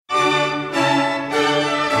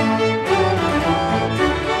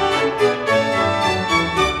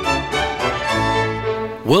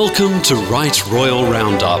Welcome to Right Royal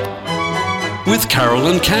Roundup with Carol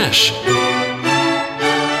and Cash.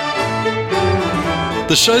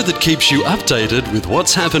 The show that keeps you updated with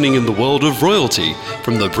what's happening in the world of royalty,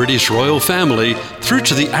 from the British royal family through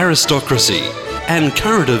to the aristocracy, and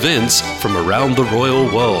current events from around the royal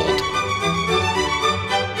world.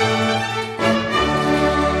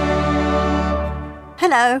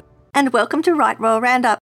 Hello, and welcome to Right Royal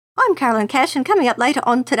Roundup. I'm Carolyn Cash, and coming up later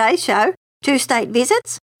on today's show, 2 state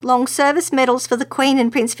visits, long service medals for the Queen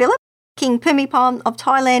and Prince Philip, King Bhumibol of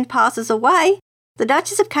Thailand passes away, the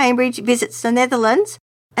Duchess of Cambridge visits the Netherlands,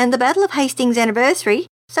 and the Battle of Hastings anniversary,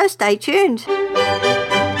 so stay tuned.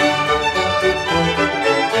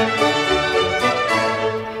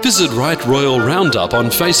 Visit Right Royal Roundup on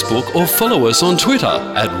Facebook or follow us on Twitter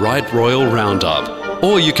at Right Royal Roundup.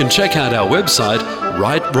 Or you can check out our website,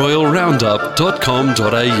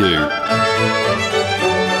 rightroyalroundup.com.au.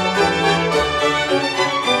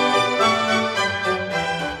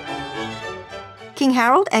 King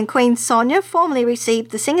Harold and Queen Sonja formally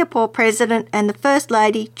received the Singapore President and the First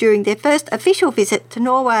Lady during their first official visit to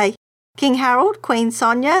Norway. King Harold, Queen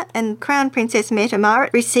Sonja and Crown Princess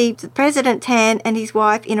Mette-Marit received President Tan and his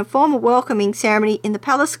wife in a formal welcoming ceremony in the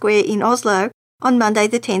Palace Square in Oslo on Monday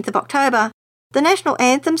the 10th of October. The national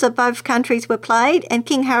anthems of both countries were played and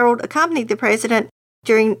King Harold accompanied the President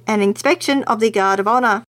during an inspection of the Guard of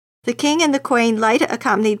Honour. The King and the Queen later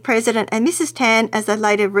accompanied President and Mrs Tan as they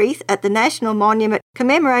laid a wreath at the National Monument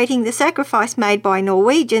commemorating the sacrifice made by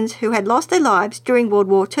Norwegians who had lost their lives during World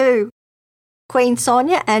War II. Queen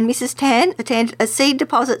Sonja and Mrs Tan attended a seed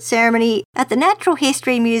deposit ceremony at the Natural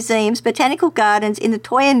History Museum's Botanical Gardens in the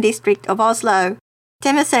Toyen district of Oslo.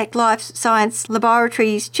 Temasek Life Science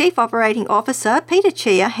Laboratories Chief Operating Officer Peter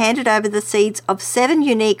Chia handed over the seeds of 7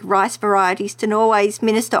 unique rice varieties to Norway's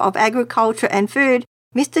Minister of Agriculture and Food,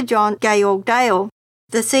 Mr. John Georg Dale.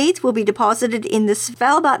 The seeds will be deposited in the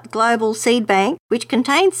Svalbard Global Seed Bank, which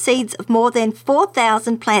contains seeds of more than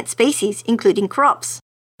 4,000 plant species, including crops.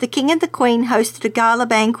 The King and the Queen hosted a gala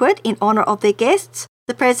banquet in honour of their guests,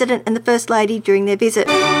 the President and the First Lady during their visit.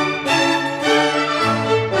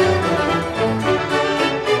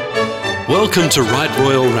 Welcome to Right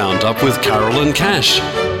Royal Roundup with Carol and Cash.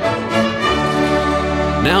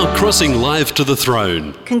 Now crossing live to the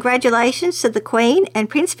throne. Congratulations to the Queen and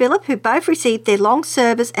Prince Philip, who both received their long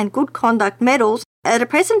service and good conduct medals at a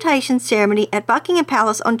presentation ceremony at Buckingham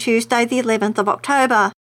Palace on Tuesday the 11th of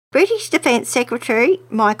October. British Defence Secretary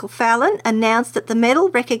Michael Fallon announced that the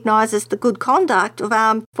medal recognises the good conduct of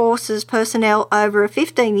armed forces personnel over a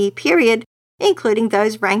 15-year period, including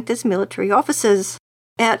those ranked as military officers.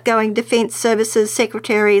 Outgoing Defence Services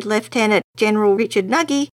Secretary Lieutenant General Richard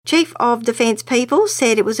Nuggie, Chief of Defence People,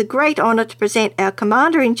 said it was a great honour to present our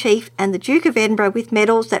Commander-in-Chief and the Duke of Edinburgh with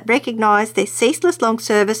medals that recognise their ceaseless long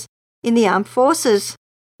service in the armed forces.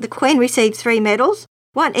 The Queen received 3 medals,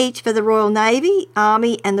 1 each for the Royal Navy,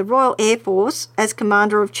 Army and the Royal Air Force as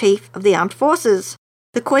Commander-in-Chief of the Armed Forces.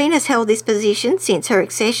 The Queen has held this position since her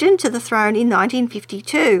accession to the throne in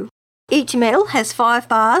 1952. Each medal has 5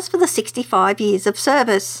 bars for the 65 years of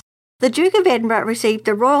service. The Duke of Edinburgh received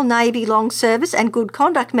the Royal Navy Long Service and Good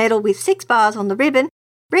Conduct Medal with 6 bars on the ribbon,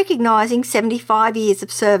 recognising 75 years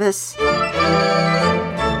of service.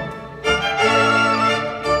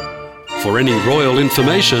 For any royal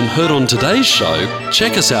information heard on today's show,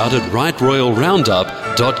 check us out at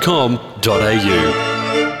rightroyalroundup.com.au.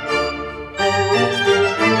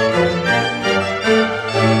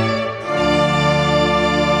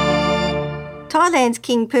 Thailand's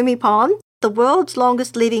King Bhumibol, the world's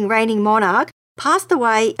longest living reigning monarch, passed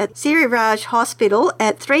away at Siriraj Hospital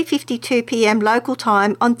at 3:52 p.m. local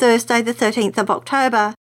time on Thursday the 13th of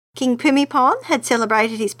October. King Bhumibol had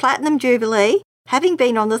celebrated his Platinum Jubilee, having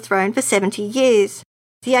been on the throne for 70 years.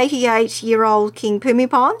 The 88-year-old King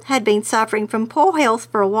Bhumibol had been suffering from poor health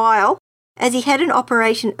for a while, as he had an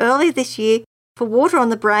operation earlier this year for water on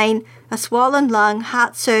the brain, a swollen lung,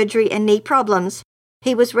 heart surgery and knee problems.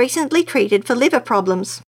 He was recently treated for liver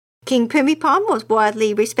problems. King Bhumibol was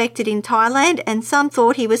widely respected in Thailand and some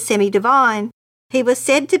thought he was semi-divine. He was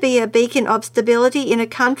said to be a beacon of stability in a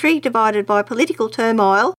country divided by political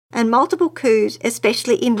turmoil and multiple coups,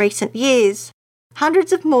 especially in recent years.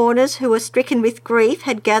 Hundreds of mourners who were stricken with grief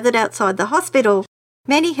had gathered outside the hospital.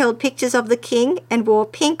 Many held pictures of the king and wore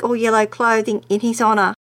pink or yellow clothing in his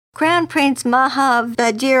honour. Crown Prince Maha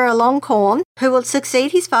Vajiralongkorn, who will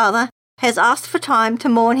succeed his father, has asked for time to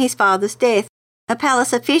mourn his father's death. A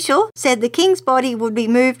palace official said the king's body would be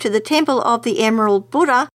moved to the Temple of the Emerald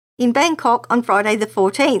Buddha in Bangkok on Friday the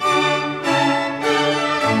 14th.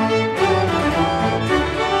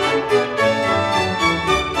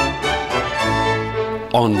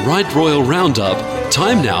 On Right Royal Roundup,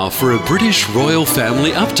 time now for a British royal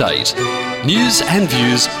family update. News and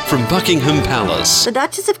views from Buckingham Palace. The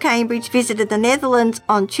Duchess of Cambridge visited the Netherlands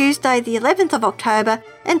on Tuesday the 11th of October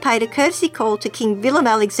and paid a courtesy call to King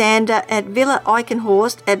Willem-Alexander at Villa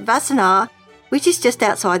Eikenhorst at Wassenaar, which is just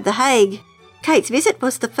outside The Hague. Kate's visit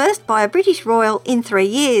was the first by a British royal in 3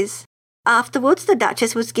 years. Afterwards, the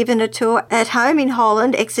Duchess was given a tour at Home in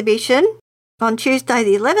Holland exhibition on Tuesday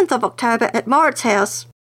the 11th of October at Maurits House.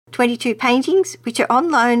 22 paintings, which are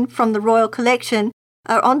on loan from the Royal Collection,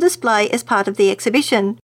 are on display as part of the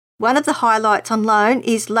exhibition. One of the highlights on loan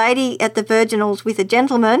is Lady at the Virginals with a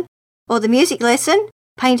Gentleman, or The Music Lesson,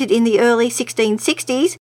 painted in the early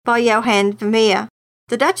 1660s by Johann Vermeer.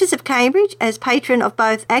 The Duchess of Cambridge, as patron of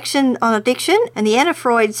both Action on Addiction and the Anna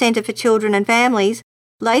Freud Centre for Children and Families,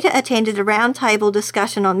 later attended a roundtable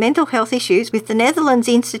discussion on mental health issues with the Netherlands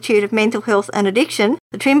Institute of Mental Health and Addiction,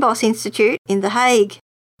 the Trimbos Institute, in The Hague.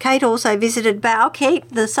 Kate also visited Bouwkeep,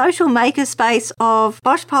 the social makerspace of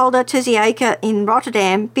Bospolder Tuziaka in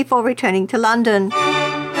Rotterdam, before returning to London.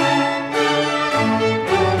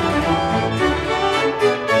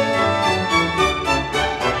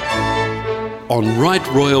 On Right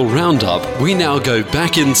Royal Roundup, we now go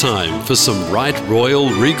back in time for some Right Royal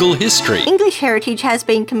regal history. English Heritage has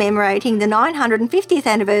been commemorating the 950th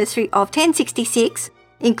anniversary of 1066,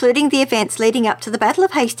 including the events leading up to the Battle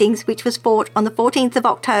of Hastings, which was fought on the 14th of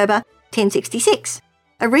October, 1066.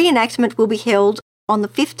 A reenactment will be held on the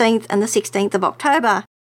 15th and the 16th of October.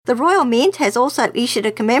 The Royal Mint has also issued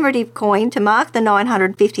a commemorative coin to mark the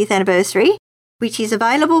 950th anniversary, which is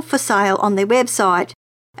available for sale on their website.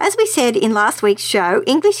 As we said in last week's show,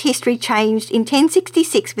 English history changed in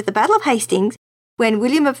 1066 with the Battle of Hastings, when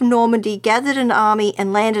William of Normandy gathered an army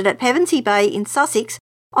and landed at Pevensey Bay in Sussex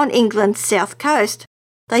on England's south coast.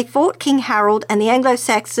 They fought King Harold and the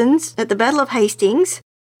Anglo-Saxons at the Battle of Hastings.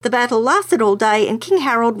 The battle lasted all day and King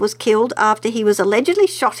Harold was killed after he was allegedly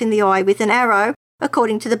shot in the eye with an arrow,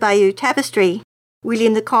 according to the Bayeux Tapestry.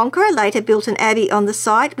 William the Conqueror later built an abbey on the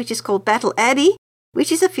site, which is called Battle Abbey,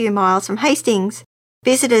 which is a few miles from Hastings.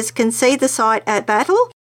 Visitors can see the site at Battle.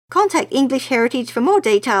 Contact English Heritage for more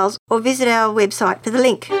details or visit our website for the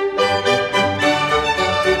link.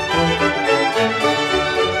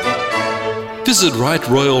 Visit Right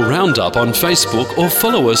Royal Roundup on Facebook or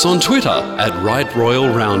follow us on Twitter at Right Royal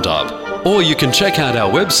Roundup. Or you can check out our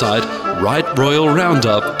website,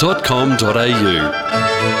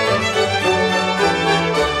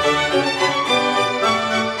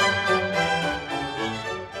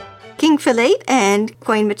 rightroyalroundup.com.au. King Philippe and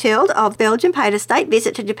Queen Mathilde of Belgium paid a state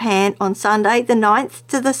visit to Japan on Sunday the 9th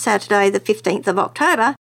to the Saturday the 15th of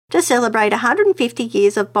October to celebrate 150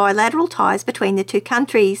 years of bilateral ties between the two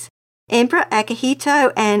countries. Emperor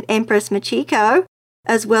Akihito and Empress Michiko,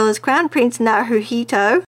 as well as Crown Prince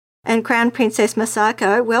Naruhito and Crown Princess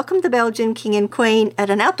Masako, welcomed the Belgian King and Queen at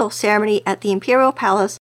an outdoor ceremony at the Imperial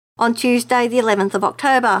Palace on Tuesday the 11th of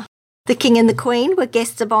October. The King and the Queen were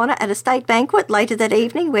guests of honour at a state banquet later that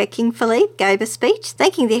evening where King Philippe gave a speech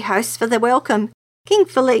thanking their hosts for their welcome. King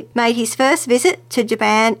Philippe made his first visit to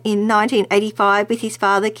Japan in 1985 with his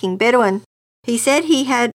father, King Bedouin. He said he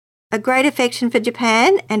had a great affection for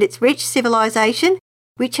Japan and its rich civilization,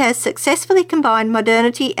 which has successfully combined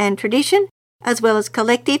modernity and tradition, as well as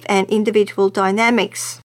collective and individual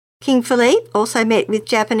dynamics. King Philippe also met with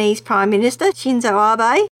Japanese Prime Minister Shinzo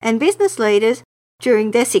Abe and business leaders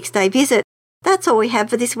during their 6-day visit. That's all we have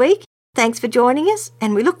for this week. Thanks for joining us,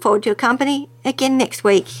 and we look forward to your company again next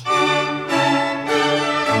week.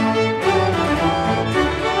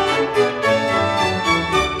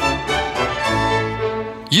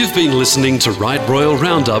 You've been listening to Right Royal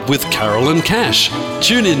Roundup with Carol and Cash.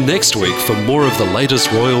 Tune in next week for more of the latest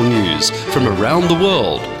royal news from around the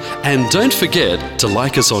world. And don't forget to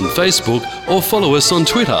like us on Facebook or follow us on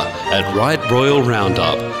Twitter at Right Royal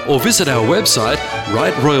Roundup, or visit our website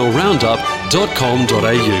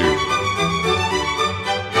rightroyalroundup.com.au.